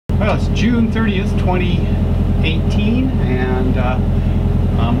Well, it's June 30th, 2018, and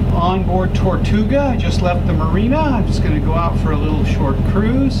I'm on board Tortuga. I just left the marina. I'm just going to go out for a little short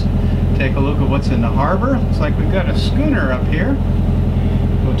cruise, take a look at what's in the harbor. Looks like we've got a schooner up here.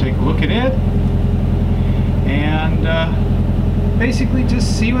 We'll take a look at it and basically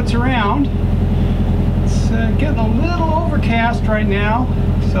just see what's around. It's getting a little overcast right now,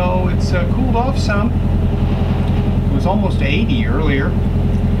 so it's cooled off some. It was almost 80 earlier,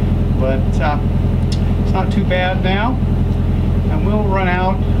 but it's not too bad now. And we'll run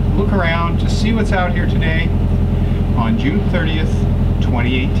out, look around, just see what's out here today on June 30th,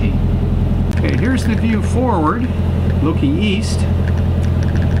 2018. Okay, here's the view forward, looking east,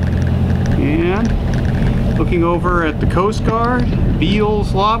 and looking over at the Coast Guard,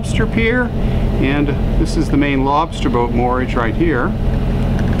 Beals Lobster Pier, and this is the main lobster boat moorage right here.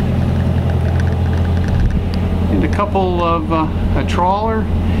 And a couple of a trawler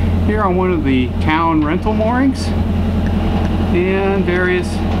here on one of the town rental moorings, and various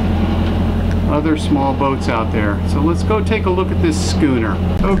other small boats out there. So let's go take a look at this schooner.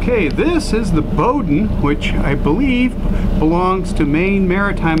 Okay, this is the Bowdoin, which I believe belongs to Maine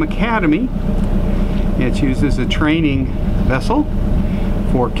Maritime Academy. It's used as a training vessel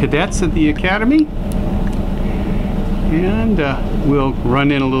for cadets at the academy. And we'll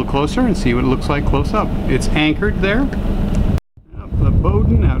run in a little closer and see what it looks like close up. It's anchored there. The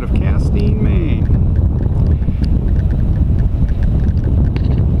Bowdoin out of Castine, Maine.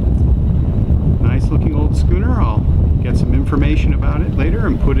 Nice looking old schooner. I'll get some information about it later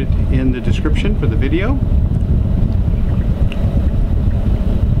and put it in the description for the video.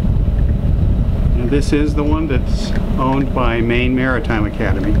 And this is the one that's owned by Maine Maritime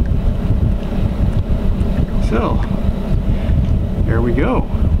Academy. So, there we go.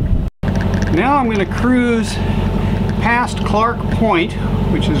 Now I'm going to cruise past Clark Point,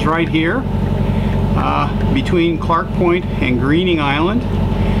 which is right here, between Clark Point and Greening Island.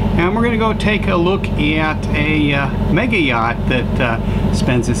 And we're going to go take a look at a mega yacht that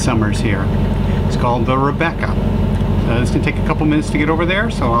spends its summers here. It's called the Rebecca. It's going to take a couple minutes to get over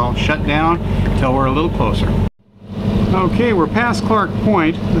there, so I'll shut down until we're a little closer. Okay, we're past Clark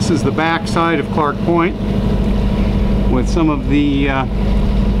Point. This is the back side of Clark Point with some of the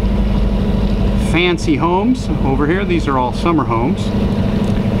fancy homes over here. These are all summer homes.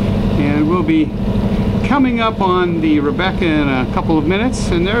 And we'll be coming up on the Rebecca in a couple of minutes,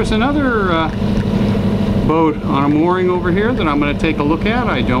 and there's another boat on a mooring over here that I'm going to take a look at.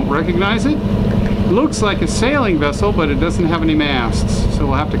 I don't recognize it. Looks like a sailing vessel, but it doesn't have any masts, so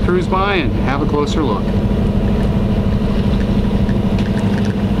we'll have to cruise by and have a closer look.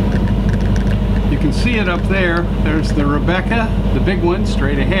 You can see it up there. There's the Rebecca, the big one,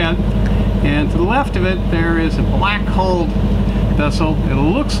 straight ahead, and to the left of it there is a black-hulled vessel. It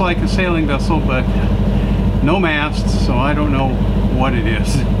looks like a sailing vessel, but no masts, so I don't know what it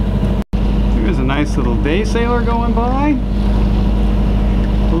is. There's a nice little day sailor going by.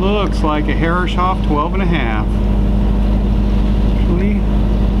 Looks like a Herreshoff 12.5. Actually,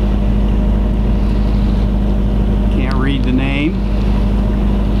 can't read the name.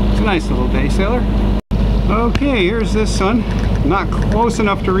 It's a nice little day sailor. Okay, here's this one. Not close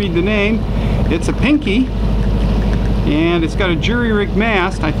enough to read the name. It's a Pinky, and it's got a jury-rigged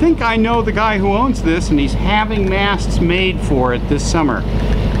mast. I think I know the guy who owns this, and he's having masts made for it this summer.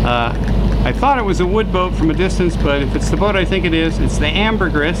 I thought it was a wood boat from a distance, but if it's the boat I think it is, it's the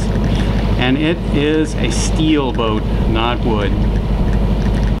Ambergris, and it is a steel boat, not wood.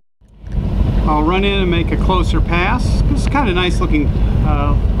 I'll run in and make a closer pass. It's kind of a nice looking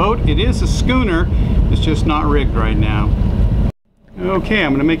boat. It is a schooner, it's just not rigged right now. Okay,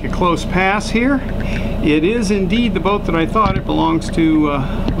 I'm going to make a close pass here. It is indeed the boat that I thought. It belongs to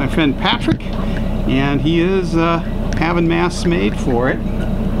my friend Patrick, and he is having masts made for it.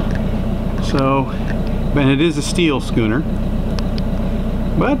 So, but it is a steel schooner,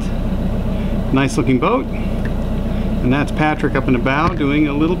 but nice looking boat. And that's Patrick up in the bow doing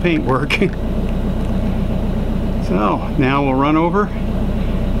a little paint work. So now we'll run over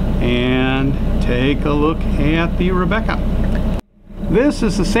and take a look at the Rebecca. This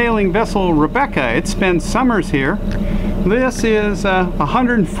is the sailing vessel Rebecca. It spends summers here. This is a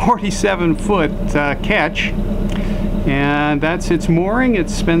 147-foot ketch. And that's its mooring. It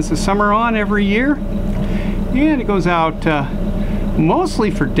spends the summer on every year, and it goes out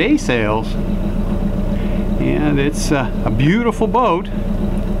mostly for day sails, and it's a beautiful boat.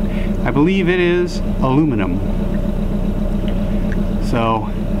 I believe it is aluminum, so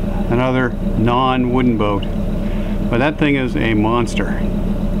another non-wooden boat, but that thing is a monster.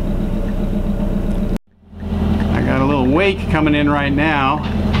 I got a little wake coming in right now.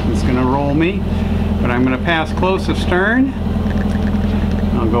 You can it's going to roll me. But I'm going to pass close of stern.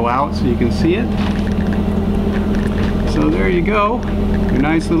 I'll go out so you can see it. So there you go. Your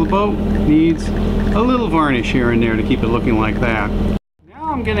nice little boat needs a little varnish here and there to keep it looking like that.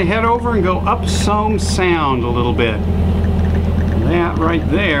 Now I'm going to head over and go up Somme Sound a little bit. That right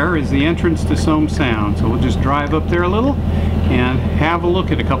there is the entrance to Somme Sound. So we'll just drive up there a little and have a look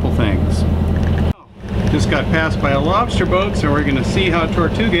at a couple things. Just got passed by a lobster boat, so we're going to see how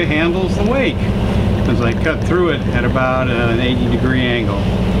Tortuga handles the wake as I cut through it at about an 80-degree angle.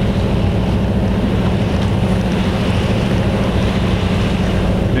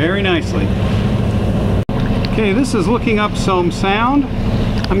 Very nicely. Okay, this is looking up Somme Sound.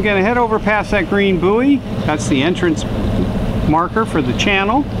 I'm going to head over past that green buoy. That's the entrance marker for the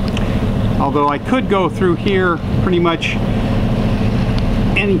channel. Although I could go through here pretty much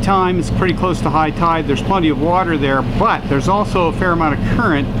anytime. It's pretty close to high tide. There's plenty of water there, but there's also a fair amount of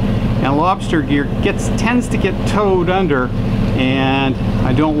current, and lobster gear tends to get towed under, and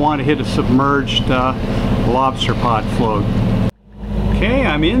I don't want to hit a submerged lobster pot float. Okay,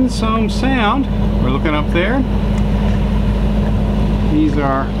 I'm in Somme Sound. We're looking up there. These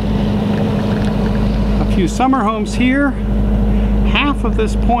are a few summer homes here. Half of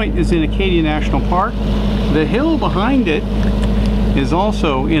this point is in Acadia National Park. The hill behind it is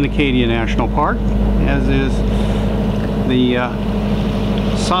also in Acadia National Park, as is the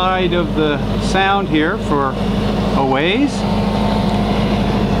side of the sound here for a ways.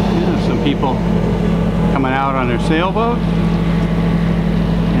 Yeah, some people coming out on their sailboat.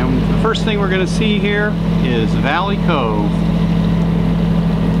 And the first thing we're going to see here is Valley Cove.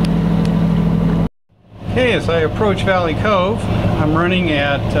 Okay, as I approach Valley Cove, I'm running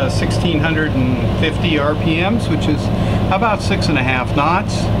at 1650 RPMs, which is about 6.5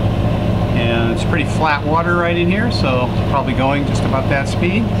 knots. And it's pretty flat water right in here, so probably going just about that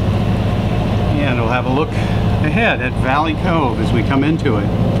speed. And we'll have a look ahead at Valley Cove as we come into it.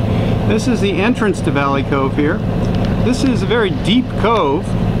 This is the entrance to Valley Cove here. This is a very deep cove.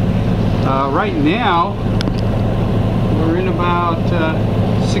 Right now, we're in about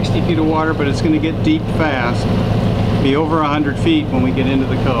 60 feet of water, but it's going to get deep fast. Be over 100 feet when we get into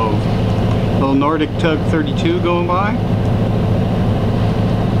the cove. Little Nordic Tug 32 going by.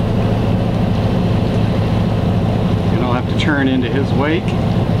 And I'll have to turn into his wake.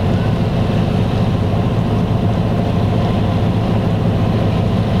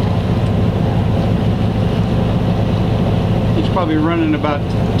 He's probably running about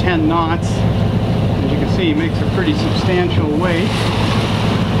 10 knots. As you can see, he makes a pretty substantial wake.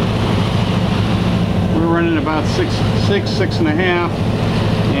 We're running about 6.5,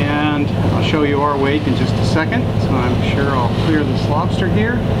 and I'll show you our wake in just a second. So I'm sure I'll clear this lobster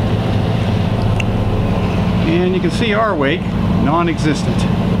here. And you can see our wake, non-existent.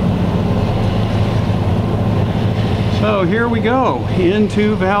 So here we go,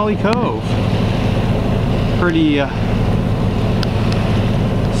 into Valley Cove. Pretty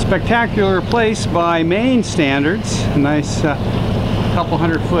spectacular place by Maine standards. A nice couple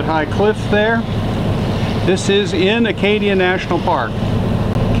 100-foot high cliff there. This is in Acadia National Park.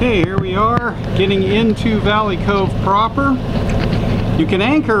 Okay, here we are getting into Valley Cove proper. You can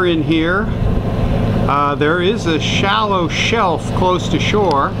anchor in here. There is a shallow shelf close to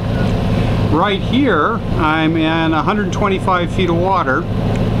shore. Right here, I'm in 125 feet of water,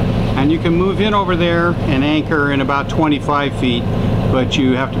 and you can move in over there and anchor in about 25 feet, but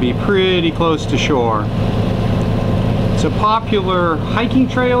you have to be pretty close to shore. It's a popular hiking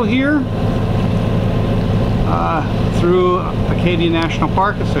trail here. Through Acadia National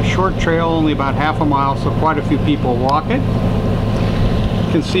Park. It's a short trail, only about half a mile, so quite a few people walk it.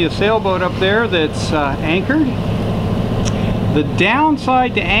 You can see a sailboat up there that's anchored. The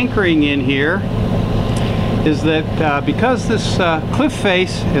downside to anchoring in here is that because this cliff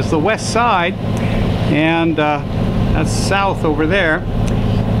face is the west side, and that's south over there,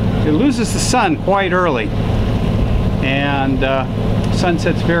 it loses the sun quite early, and sun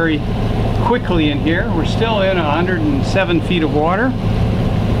sets very quickly in here. We're still in 107 feet of water.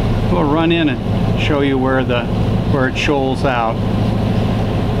 We'll run in and show you where it shoals out.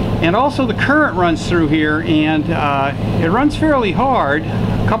 And also the current runs through here, and it runs fairly hard,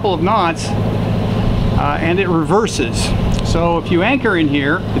 a couple of knots, and it reverses. So if you anchor in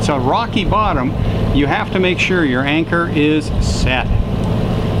here, it's a rocky bottom, you have to make sure your anchor is set.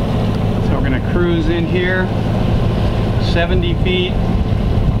 So we're going to cruise in here, 70 feet.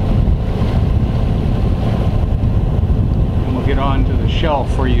 Get onto the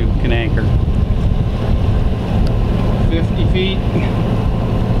shelf where you can anchor. 50 feet.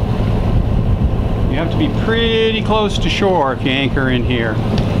 You have to be pretty close to shore if you anchor in here.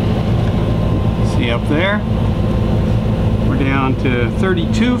 See up there? We're down to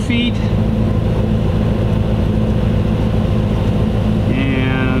 32 feet.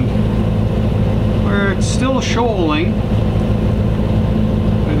 And it's still shoaling.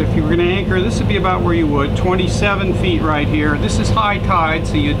 But if you were going to anchor, this would be about where you would. 27 feet right here. This is high tide,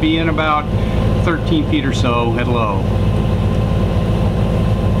 so you'd be in about 13 feet or so at low.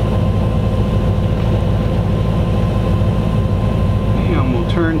 And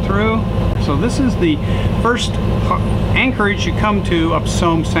we'll turn through. So this is the first anchorage you come to up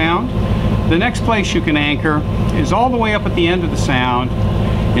Somme Sound. The next place you can anchor is all the way up at the end of the sound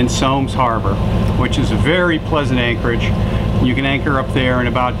in Sommes Harbor, which is a very pleasant anchorage. You can anchor up there in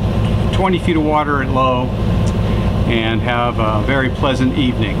about 20 feet of water at low and have a very pleasant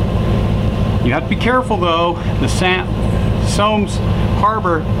evening. You have to be careful though. The Sommes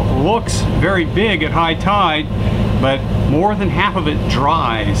Harbor looks very big at high tide, but more than half of it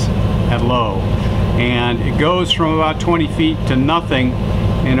dries at low, and it goes from about 20 feet to nothing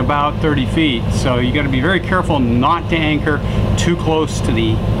in about 30 feet. So you got to be very careful not to anchor too close to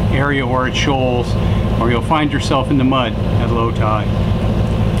the area where it shoals, or you'll find yourself in the mud at low tide.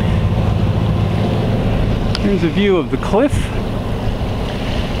 Here's a view of the cliff.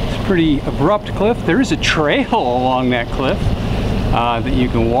 It's a pretty abrupt cliff. There is a trail along that cliff that you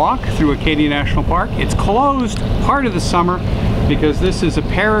can walk through Acadia National Park. It's closed part of the summer because this is a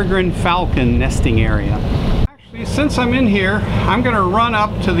peregrine falcon nesting area. Actually, since I'm in here, I'm going to run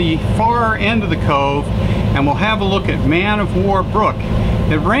up to the far end of the cove and we'll have a look at Man of War Brook.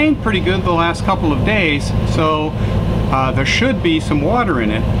 It rained pretty good the last couple of days, so there should be some water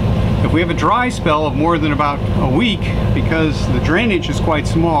in it. If we have a dry spell of more than about a week, because the drainage is quite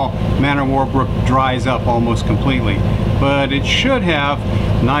small, Man of War Brook dries up almost completely. But it should have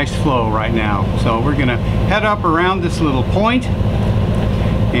nice flow right now. So we're going to head up around this little point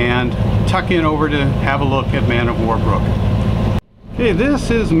and tuck in over to have a look at Man of War Brook. Okay,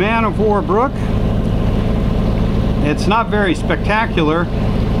 this is Man of War Brook. It's not very spectacular.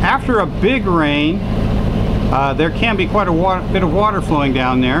 After a big rain, there can be quite a bit of water flowing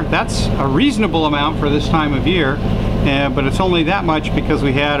down there. That's a reasonable amount for this time of year, but it's only that much because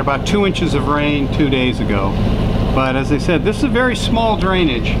we had about 2 inches of rain 2 days ago. But as I said, this is a very small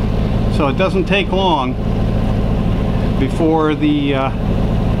drainage, so it doesn't take long before the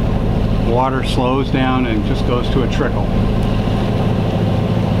water slows down and just goes to a trickle.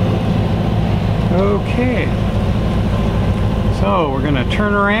 Okay, so we're going to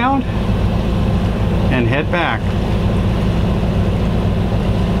turn around and head back.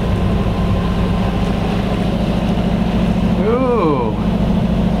 Oh,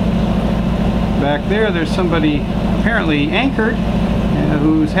 back there's somebody apparently anchored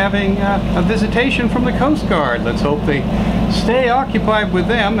who's having a visitation from the Coast Guard. Let's hope they stay occupied with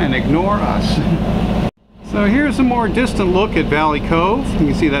them and ignore us. So here's a more distant look at Valley Cove. You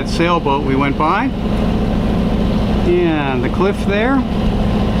can see that sailboat we went by and the cliff there.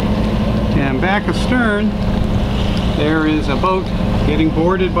 And back astern, there is a boat getting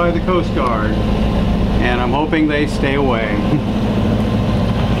boarded by the Coast Guard. And I'm hoping they stay away.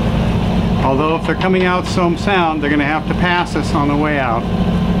 Although if they're coming out Somme Sound, they're going to have to pass us on the way out.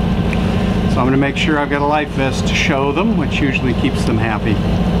 So I'm going to make sure I've got a life vest to show them, which usually keeps them happy.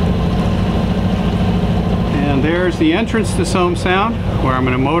 And there's the entrance to Somme Sound, where I'm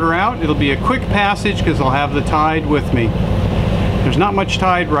going to motor out. It'll be a quick passage because I'll have the tide with me. There's not much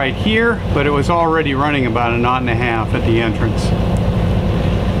tide right here, but it was already running about 1.5 knots at the entrance.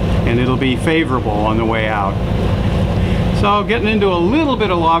 And it'll be favorable on the way out. So getting into a little bit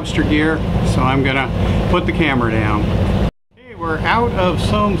of lobster gear, so I'm gonna put the camera down. Okay, we're out of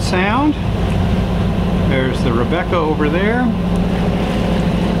Somme Sound. There's the Rebecca over there.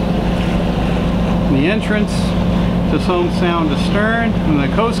 The entrance to Somme Sound astern, and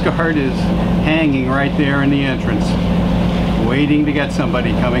the Coast Guard is hanging right there in the entrance, waiting to get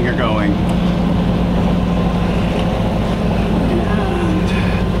somebody coming or going.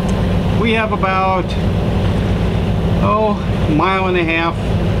 And we have about, a mile and a half,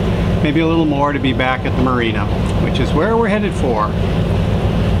 maybe a little more to be back at the marina, which is where we're headed for.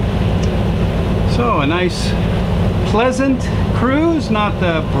 So a nice, pleasant cruise, not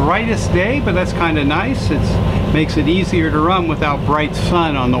the brightest day, but that's kind of nice. It makes it easier to run without bright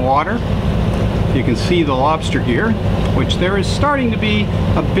sun on the water. You can see the lobster gear, which there is starting to be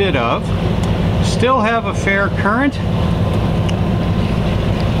a bit of. Still have a fair current,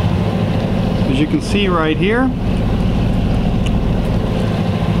 as you can see right here.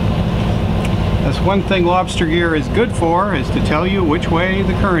 That's one thing lobster gear is good for, is to tell you which way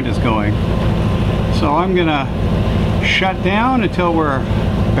the current is going. So I'm gonna shut down until we're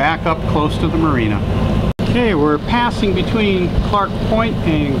back up close to the marina. Okay, we're passing between Clark Point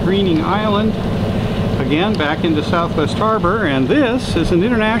and Greening Island. Again, back into Southwest Harbor, and this is an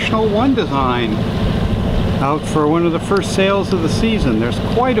International One design out for one of the first sails of the season. There's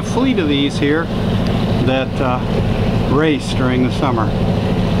quite a fleet of these here that race during the summer.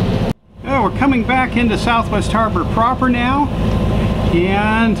 Oh, we're coming back into Southwest Harbor proper now,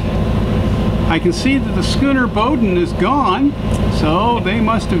 and I can see that the Schooner Bowdoin is gone, so they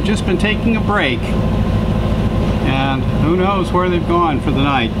must have just been taking a break. And who knows where they've gone for the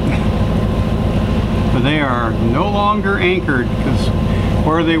night. But they are no longer anchored, because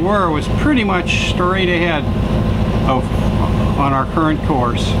where they were was pretty much straight ahead on our current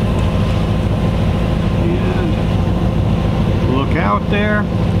course. And look out there.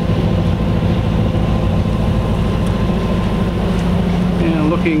 And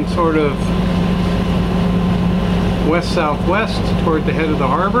looking sort of west-southwest toward the head of the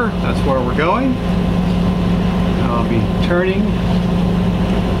harbor. That's where we're going. I'll be turning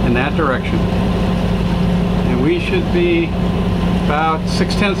in that direction. And we should be about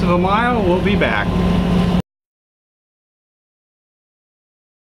 6/10 of a mile. We'll be back.